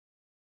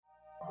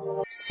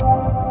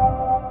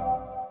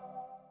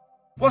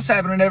What's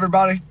happening,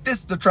 everybody? This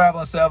is the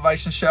Traveling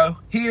Salvation Show.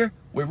 Here,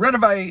 we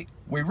renovate,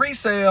 we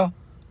resell,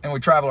 and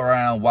we travel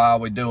around while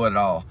we do it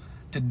all.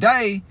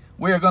 Today,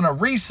 we are going to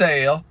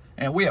resell,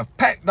 and we have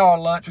packed our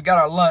lunch. We got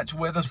our lunch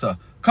with us, so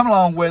come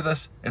along with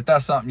us if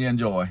that's something you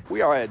enjoy.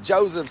 We are at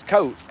Joseph's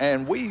Coat,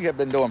 and we have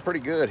been doing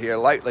pretty good here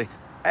lately.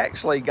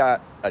 Actually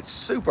got a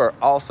super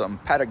awesome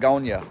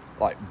Patagonia,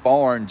 like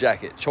barn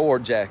jacket, chore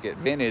jacket,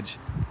 vintage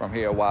from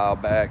here a while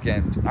back,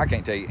 and I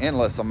can't tell you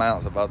endless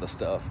amounts of other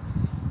stuff.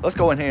 Let's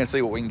go in here and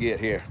see what we can get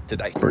here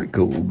today. Pretty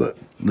cool, but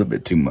a little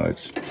bit too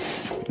much. I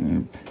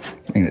think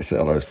they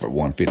sell those for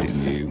 $150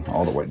 new,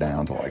 all the way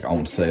down to like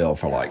on sale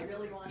for like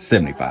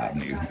 $75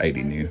 new,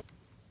 $80 new.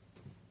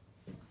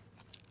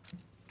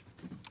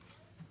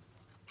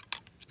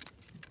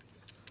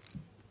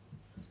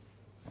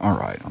 All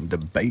right, I'm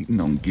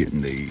debating on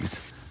getting these.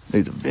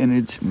 These are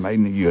vintage, made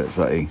in the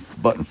USA,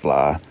 button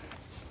fly,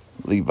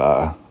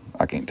 Levi.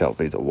 I can't tell if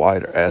these are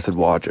white or acid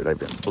wash or they've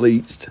been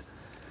bleached,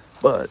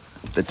 but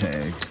the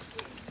tag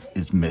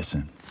is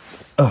missing.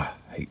 Ugh,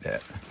 I hate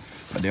that.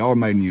 But they are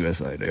made in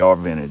USA, they are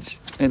vintage,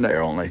 and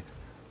they're only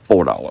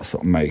 $4, so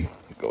I may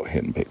go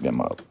ahead and pick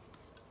them up.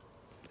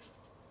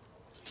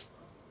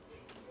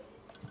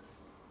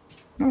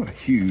 Not a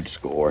huge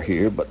score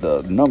here, but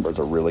the numbers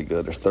are really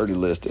good. There's 30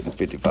 listed and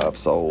 55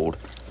 sold.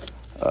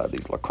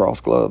 These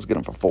lacrosse gloves, get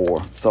them for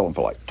 $4, sell them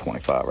for like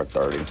 25 or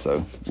 30,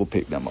 so we'll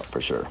pick them up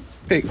for sure.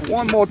 Pick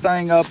one more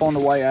thing up on the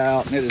way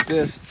out, and it is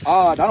this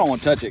odd. I don't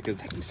want to touch it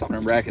because some of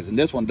them rackets, and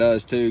this one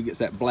does too. Gets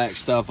that black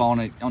stuff on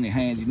it, on your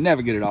hands. You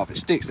never get it off. It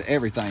sticks to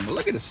everything. But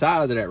look at the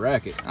size of that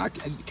racket.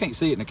 You can't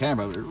see it in the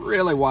camera, but it's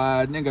really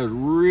wide, and then goes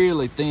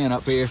really thin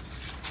up here.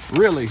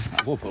 Really,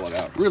 we'll pull it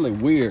out. Really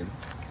weird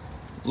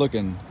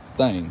looking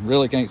thing.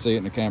 Really can't see it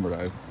in the camera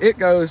though. It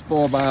goes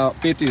for about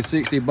 50 to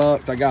 60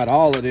 bucks. I got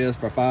all of this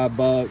for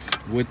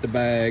 $5 with the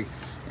bag,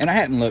 and I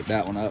hadn't looked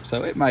that one up,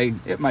 so it may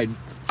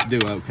do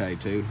okay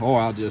too,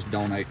 or I'll just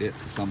donate it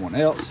to someone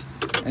else.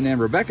 And then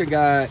Rebecca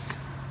got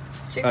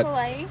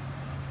Chick-fil-A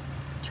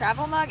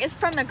travel mug. It's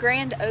from the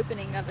grand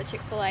opening of a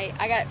Chick-fil-A.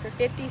 I got it for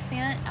 50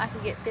 cents. I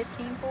could get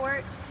 15 for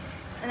it.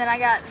 And then I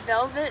got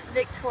velvet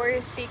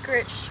Victoria's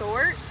Secret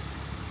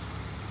shorts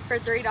for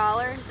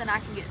 $3, and I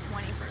can get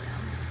 20 for them.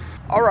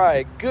 All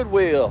right,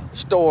 Goodwill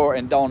store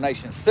and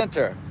donation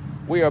center.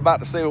 We are about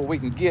to see what we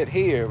can get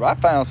here. I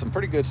found some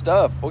pretty good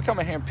stuff. We come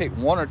in here and pick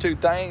one or two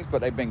things,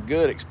 but they've been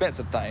good,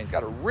 expensive things.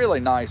 Got a really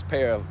nice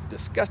pair of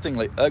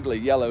disgustingly ugly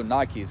yellow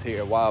Nikes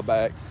here a while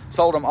back.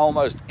 Sold them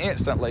almost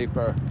instantly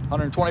for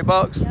 120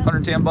 bucks, yep.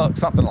 110 bucks,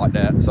 something like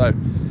that. So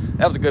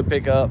that was a good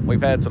pickup.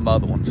 We've had some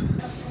other ones.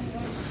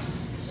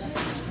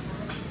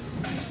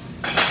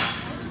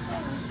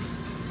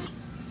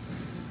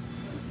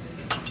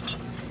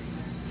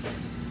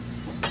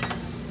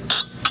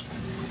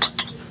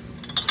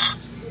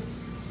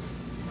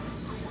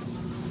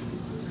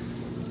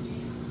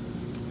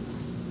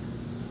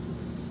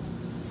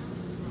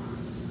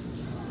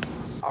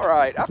 All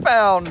right, I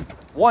found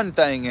one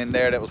thing in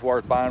there that was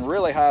worth buying,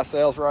 really high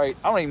sales rate.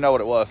 I don't even know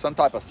what it was, some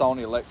type of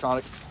Sony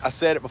electronic. I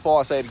said it before,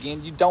 I say it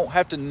again, you don't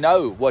have to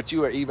know what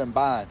you are even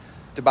buying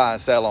to buy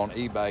and sell on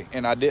eBay,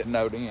 and I didn't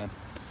know then.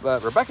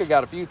 But Rebecca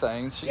got a few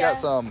things. She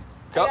got some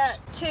cups. I got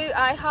 2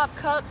 IHOP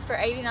cups for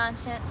 89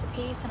 cents a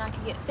piece, and I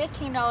could get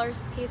 $15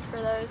 a piece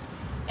for those.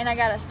 And I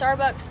got a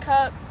Starbucks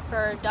cup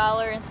for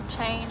 $1 and some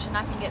change, and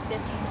I can get 15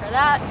 for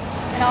that.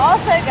 And I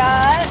also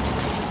got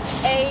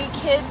a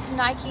kid's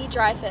Nike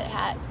dry fit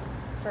hat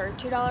for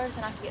 $2,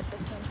 and I can get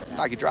 15 for that.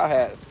 Nike dry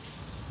hat,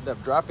 the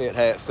dry fit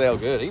hats sell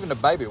good. Even the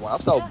baby one.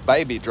 I've sold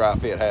baby dry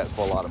fit hats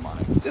for a lot of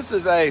money. This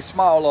is a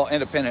small little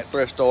independent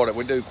thrift store that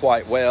we do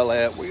quite well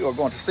at. We are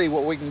going to see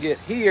what we can get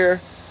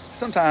here.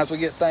 Sometimes we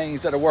get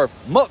things that are worth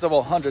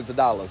multiple hundreds of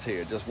dollars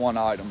here. Just one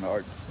item,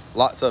 or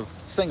lots of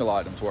single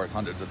items worth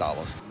hundreds of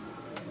dollars.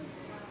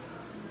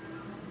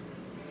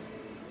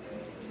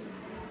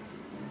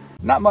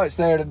 Not much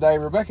there today.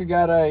 Rebecca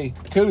got a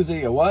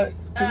koozie, a what?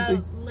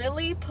 Koozie?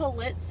 Lily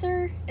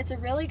Pulitzer. It's a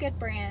really good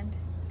brand.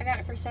 I got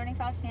it for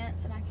 75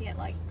 cents, and I can get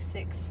like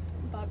 $6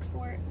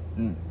 for it.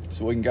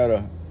 So we can go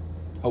to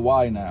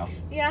Hawaii now.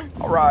 Yeah.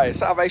 All right,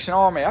 Salvation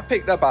Army. I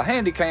picked up a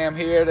handy cam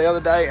here the other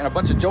day and a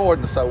bunch of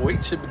Jordans, so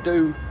we should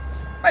do,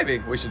 maybe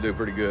we should do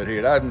pretty good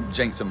here. I'm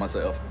jinxing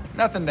myself.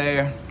 Nothing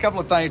there. A couple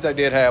of things they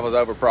did have was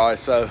overpriced,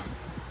 so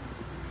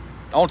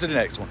on to the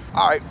next one.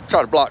 All right,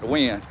 try to block the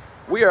wind.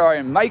 We are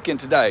in Macon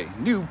today.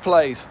 New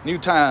place, new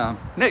time.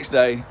 Next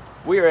day,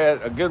 we are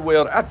at a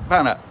Goodwill. I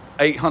found an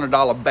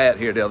 $800 bat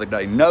here the other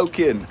day. No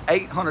kidding,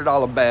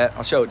 $800 bat.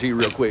 I'll show it to you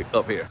real quick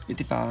up here.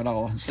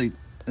 $55. See,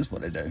 that's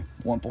what they do.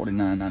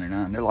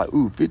 $149.99. They're like,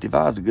 ooh,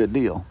 55 is a good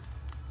deal.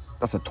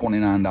 That's a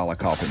 $29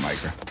 coffee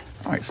maker.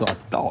 All right, so I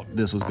thought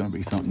this was gonna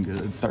be something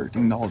good.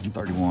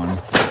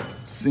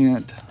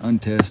 $13.31,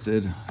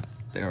 untested.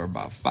 There are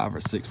about 5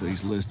 or 6 of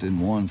these listed.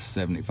 One's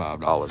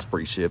 $75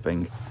 free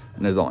shipping,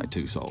 and there's only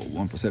 2 sold.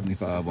 One for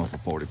 $75, one for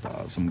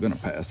 $45. So I'm gonna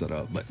pass that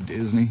up. But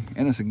Disney,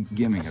 and it's a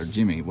gimme or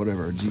Jimmy,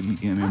 whatever,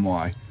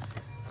 G-E-M-M-Y.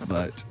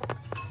 But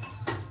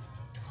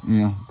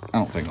Yeah, I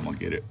don't think I'm gonna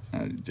get it.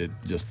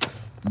 Just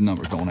the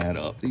numbers don't add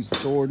up. These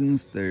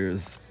Jordans,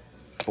 there's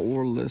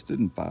 4 listed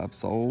and 5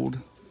 sold.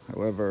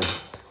 However,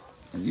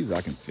 and usually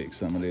I can fix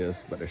some of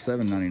this, but they're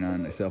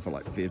 $7.99. They sell for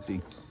like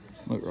 $50.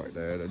 Look right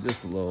there. They're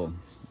just a little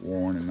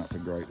worn and not so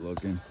great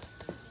looking.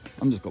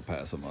 I'm just gonna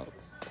pass them up.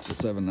 For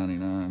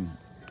 $7.99.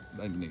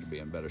 They need to be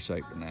in better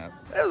shape than that.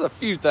 There's a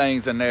few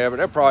things in there, but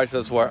their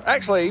prices were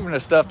actually even the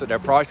stuff that their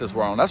prices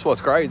were on. That's what's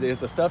crazy is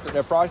the stuff that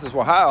their prices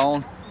were high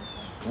on.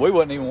 We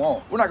wouldn't even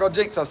want. We're not gonna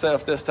jinx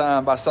ourselves this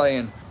time by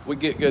saying we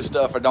get good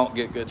stuff or don't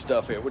get good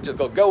stuff here. We're just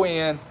gonna go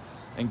in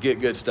and get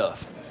good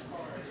stuff.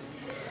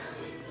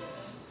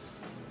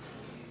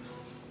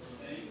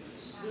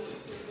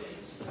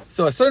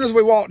 So as soon as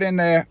we walked in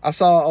there, I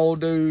saw an old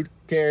dude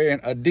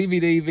carrying a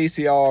DVD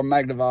VCR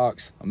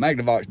Magnavox, a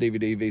Magnavox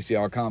DVD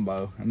VCR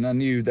combo, and I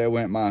knew they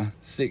went my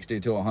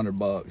 60 to 100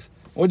 bucks.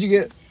 What'd you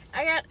get?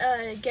 I got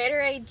a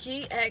Gatorade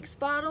GX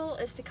bottle.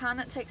 It's the kind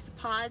that takes the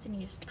pods and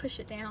you just push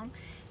it down.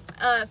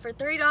 For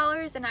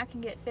 $3, and I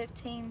can get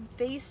 15.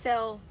 These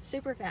sell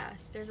super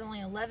fast. There's only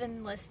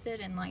 11 listed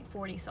and like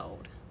 40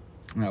 sold.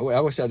 I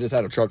wish I just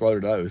had a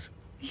truckload of those.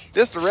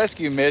 Just a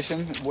rescue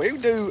mission. We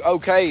do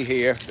okay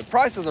here. The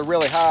prices are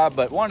really high,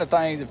 but one of the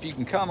things, if you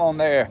can come on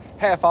their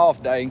half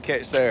off day and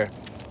catch their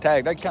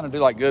tag, they kind of do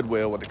like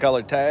Goodwill with the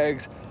colored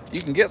tags.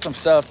 You can get some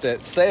stuff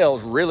that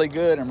sells really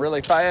good and really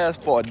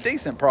fast for a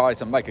decent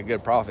price and make a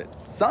good profit.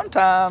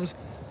 Sometimes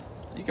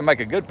you can make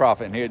a good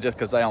profit in here just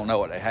because they don't know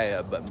what they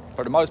have, but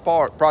for the most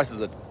part,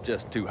 prices are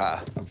just too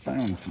high. I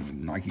found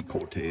some Nike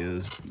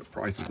Cortez. The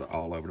prices are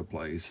all over the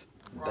place.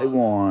 They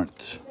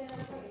want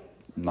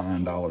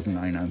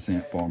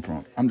 $9.99 for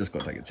them. I'm just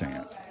gonna take a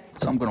chance,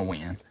 so I'm gonna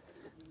win.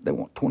 They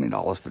want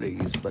 $20 for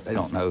these, but they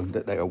don't know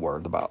that they are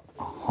worth about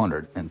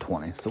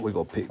 120. So we're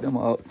gonna pick them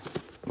up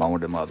along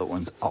with them other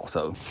ones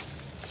also.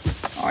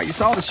 All right, you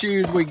saw the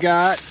shoes we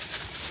got,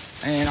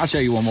 and I'll show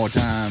you one more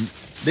time.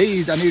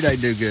 These, I knew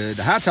they'd do good.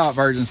 The high top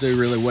versions do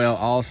really well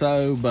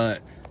also,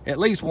 but at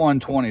least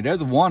 120.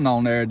 There's one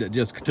on there that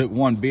just took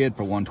one bid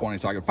for 120,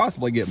 so I could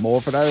possibly get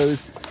more for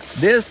those.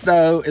 This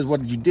though is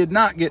what you did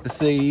not get to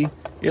see.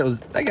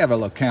 They have a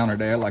little counter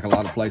there like a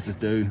lot of places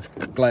do,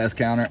 glass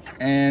counter,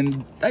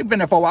 and they've been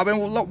there for a while. I've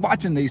been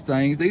watching these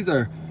things. These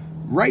are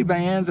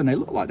Ray-Bans, and they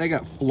look like they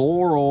got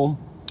floral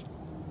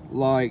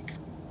like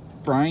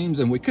frames,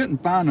 and we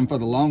couldn't find them for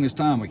the longest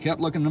time. We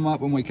kept looking them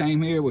up when we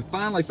came here. We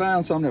finally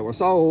found some that were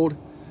sold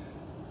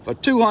for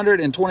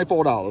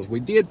 $224. We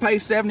did pay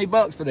 70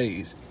 bucks for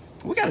these.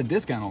 We got a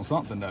discount on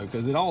something though,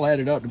 because it all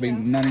added up to be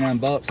 99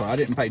 bucks, or I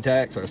didn't pay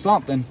tax or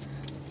something.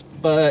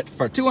 But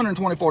for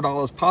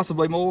 $224,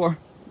 possibly more,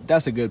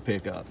 that's a good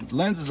pickup.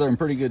 Lenses are in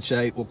pretty good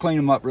shape. We'll clean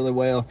them up really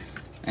well,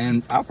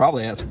 and I'll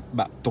probably ask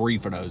about 3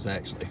 for those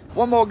actually.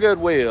 One more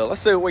Goodwill. Let's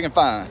see what we can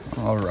find.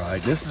 All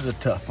right, this is a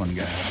tough one,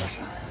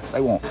 guys.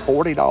 They want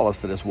 $40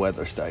 for this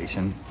weather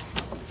station.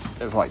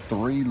 There's like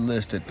 3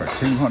 listed for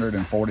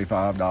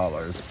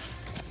 $245,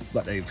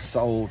 but they've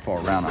sold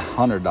for around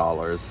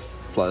 $100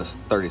 plus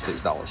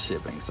 $36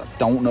 shipping. So I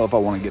don't know if I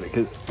want to get it,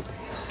 because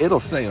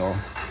it'll sell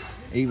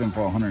even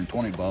for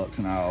 120 bucks,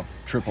 and I'll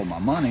triple my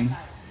money.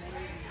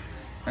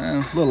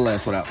 A little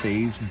less without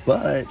fees,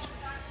 but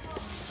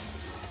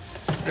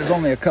there's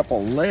only a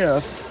couple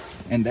left,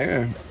 and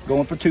they're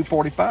going for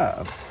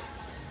 $245.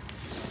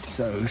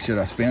 So should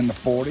I spend the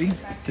 40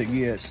 to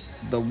get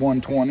the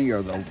 120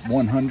 or the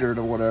 100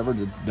 or whatever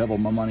to double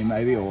my money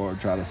maybe, or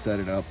try to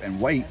set it up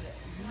and wait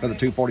for the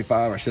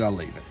 245, or should I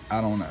leave it? I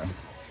don't know.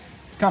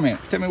 Comment,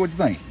 tell me what you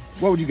think.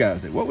 What would you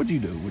guys do? What would you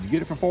do? Would you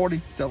get it for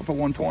 40, sell it for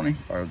 120,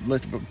 or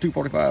list it for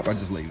 245, or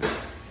just leave it?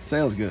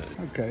 Sales good.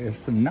 Okay,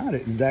 it's not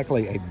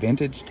exactly a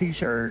vintage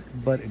t-shirt,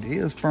 but it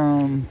is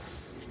from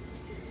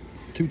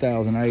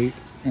 2008,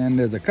 and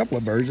there's a couple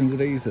of versions of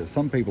these that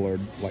some people are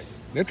like,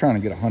 they're trying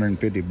to get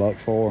 150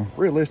 bucks for.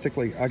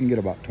 Realistically, I can get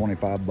about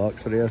 25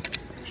 bucks for this.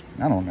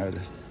 I don't know,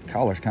 this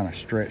collar's kind of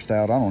stretched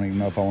out. I don't even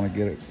know if I want to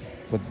get it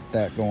with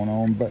that going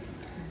on, but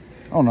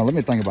I don't know, let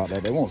me think about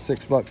that. They want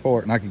 6 bucks for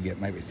it, and I could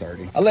get maybe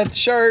 30. I left the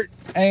shirt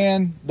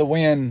and the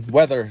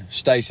weather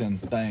station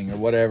thing, or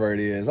whatever it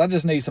is. I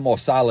just need some more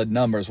solid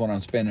numbers when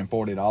I'm spending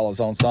 $40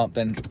 on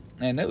something.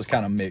 And it was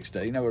kind of mixed.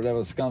 You know, that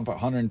was coming for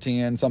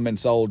 110. Some been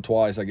sold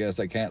twice. I guess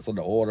they canceled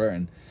the order.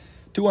 And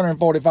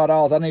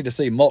 $245, I need to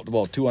see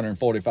multiple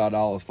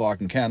 $245 before I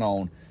can count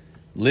on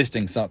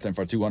listing something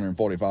for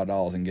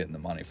 $245 and getting the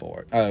money for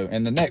it. Oh,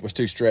 and the neck was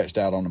too stretched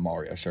out on the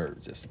Mario shirt.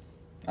 Just,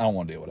 I don't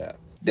want to deal with that.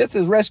 This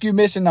is rescue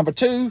mission number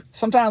 2.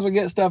 Sometimes we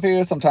get stuff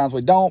here, sometimes we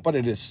don't, but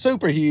it is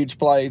super huge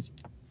place,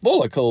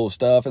 full of cool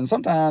stuff. And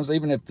sometimes,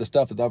 even if the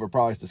stuff is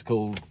overpriced, it's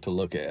cool to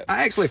look at.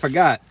 I actually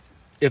forgot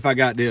if I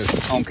got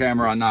this on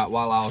camera or not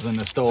while I was in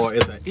the store.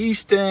 It's an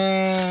Easton,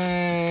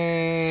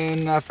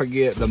 I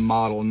forget the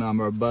model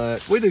number,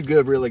 but we did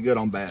good, really good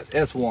on bats.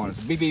 S1,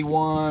 it's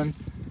BB1,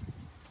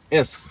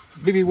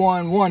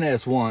 BB1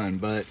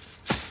 1S1, but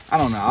I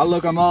don't know. I'll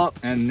look them up,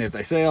 and if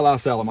they sell, I'll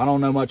sell them. I don't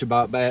know much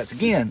about bats.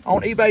 Again,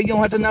 on eBay, you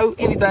don't have to know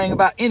anything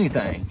about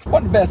anything.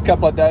 Wasn't the best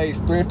couple of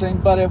days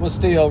thrifting, but it was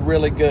still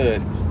really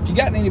good. If you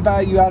got any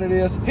value out of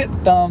this, hit the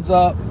thumbs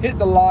up, hit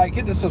the like,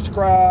 hit the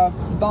subscribe.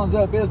 Thumbs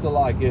up is the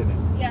like, isn't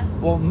it? Yeah.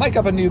 Well, make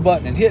up a new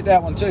button and hit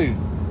that one too.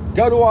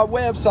 Go to our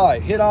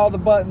website, hit all the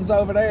buttons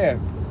over there.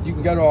 You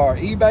can go to our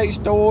eBay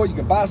store, you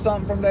can buy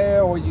something from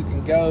there, or you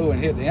can go and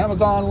hit the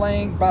Amazon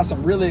link, buy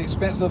some really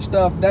expensive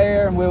stuff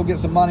there, and we'll get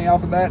some money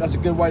off of that. That's a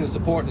good way to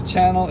support the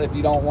channel if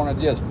you don't want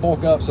to just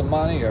fork up some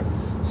money or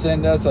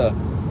send us a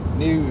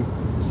new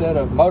set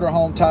of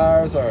motorhome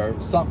tires or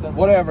something,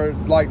 whatever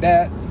like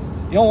that.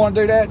 You don't want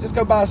to do that, just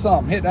go buy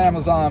something, hit the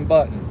Amazon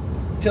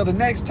button. Till the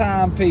next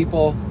time,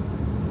 people,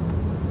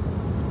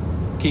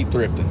 keep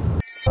thrifting.